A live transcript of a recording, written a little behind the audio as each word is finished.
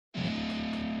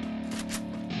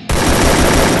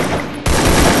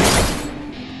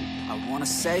wanna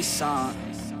say something,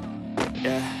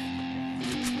 yeah.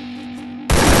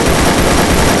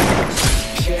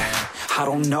 Yeah, I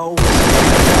don't know,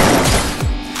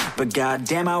 but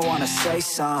goddamn I wanna say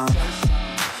something.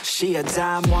 She a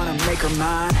dime, wanna make her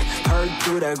mine. Heard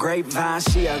through the grapevine,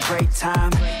 she a great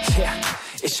time. Yeah,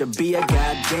 it should be a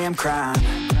goddamn crime.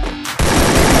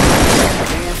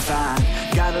 Damn fine,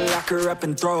 gotta lock her up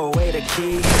and throw away the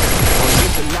key. Or you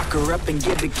can lock her up and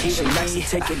give the key to me.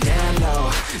 Take it down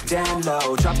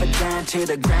low, drop it down to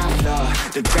the ground floor.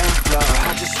 The ground floor,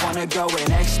 I just wanna go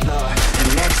and explore.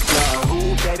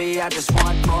 Ooh baby, I just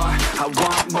want more, I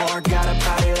want more. Got a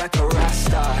body like a rock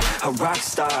star, a rock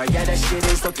star. Yeah, that shit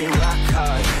is looking rock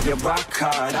hard, yeah rock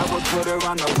hard. I would put her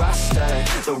on the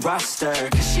roster,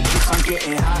 cause she keeps on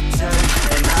getting hotter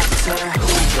and hotter.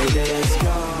 Ooh baby, let's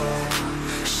go.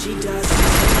 She doesn't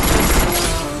take it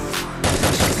slow,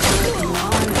 she's putting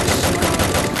on the show.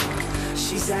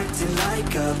 She's acting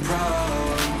like a pro.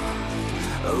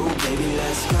 Oh baby,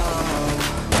 let's go.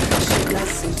 She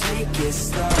doesn't take it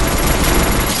slow,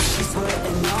 she's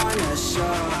putting on a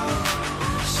show.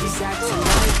 She's acting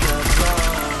like a pro.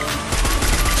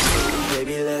 Oh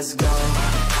baby, let's go.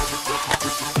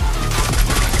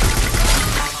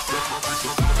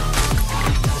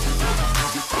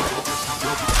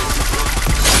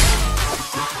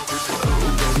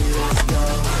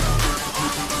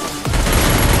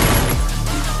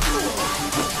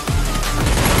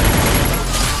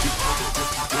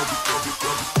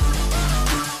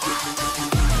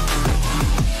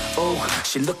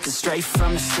 She looking straight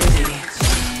from the city.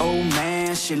 Oh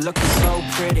man, she looking so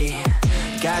pretty.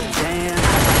 Goddamn,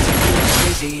 I'd like to get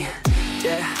busy.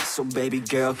 Yeah, so baby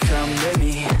girl, come with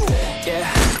me. Yeah,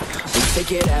 we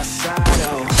take it outside,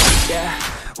 oh yeah.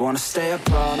 Wanna stay up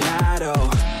all night,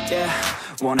 oh yeah.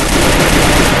 Wanna get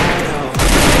it oh.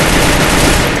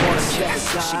 Yeah,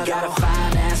 she got a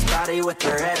fine ass body with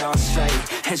her head on straight,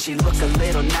 and she look a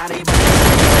little naughty, but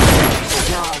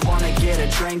now I wanna get a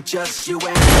drink, just you and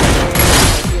me.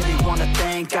 I really wanna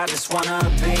think, I just wanna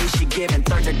be. She giving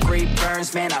third-degree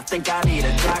burns, man, I think I need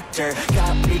a doctor.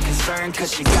 Got me concerned,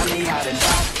 cause she got me out and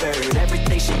doctored.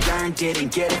 Everything she learned,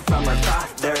 didn't get it from her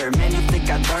father. Man, you think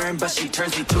I learned, but she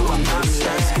turns me to a monster.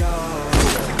 Let's go.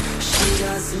 She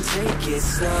doesn't take it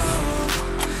slow,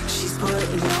 she's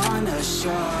putting on a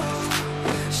show.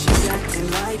 She's acting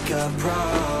like a pro.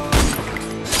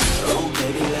 Oh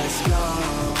baby, let's go.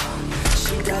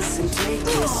 She doesn't take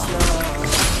it slow,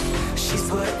 she's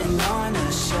putting on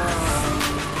a show.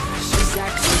 She's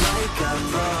acting like a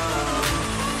pro.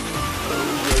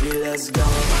 Oh baby, let's go.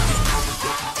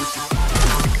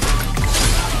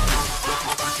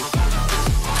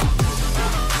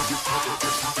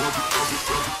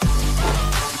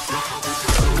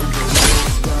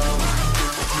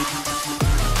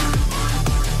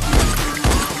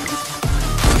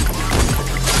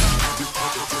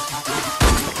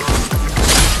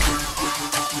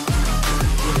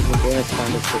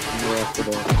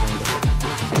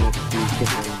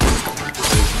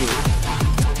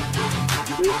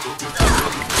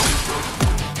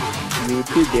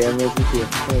 YouTube dia mesmo que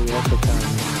foi essa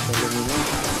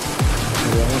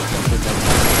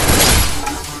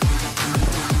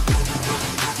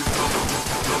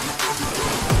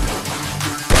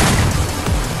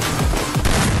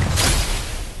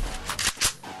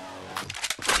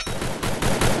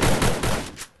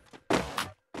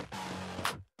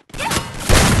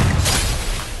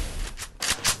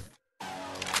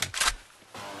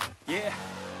Yeah,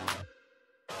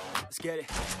 let's get it.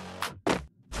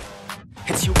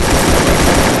 It's you.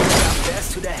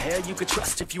 Best, who the hell you could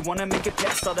trust if you wanna make it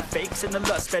past all the fakes and the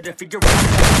lust? Better figure out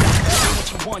what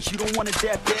you want. You don't want it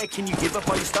that bad. Can you give up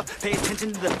all your stuff? Pay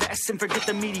attention to the facts and forget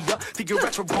the media. Figure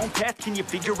out your own path. Can you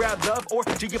figure out love, or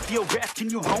do you feel wrath? Can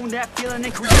you hone that feeling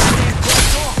and create it?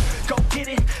 Go get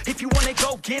it. If you want it,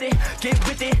 go get it. Get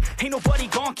with it. Ain't nobody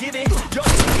gon' give it. Yo,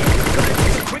 gonna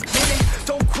take a quick minute.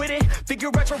 Don't quit it. Figure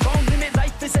out your own limit.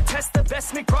 Life is a test. The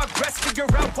best make progress. Figure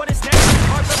out what is next.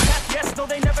 Hard the path, yes. No,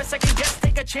 they never second guess.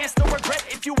 Take a chance, no regret.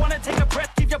 If you wanna take a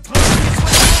breath, give your blood a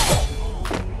sweat.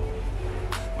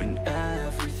 When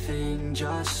everything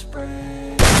just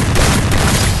spreads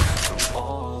from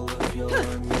all of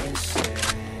your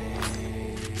mistakes,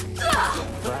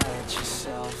 don't let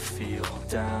yourself feel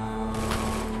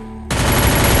down.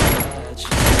 Let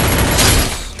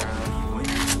yourself drown. When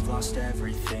you've lost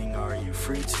everything, are you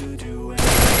free to do anything?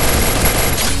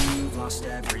 When you've lost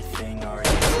everything, are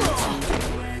you free to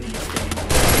do anything?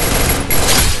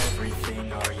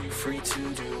 Everything, are you free to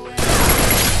do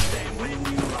anything? When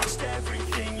you lost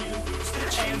everything, you lose the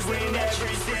chance. When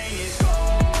everything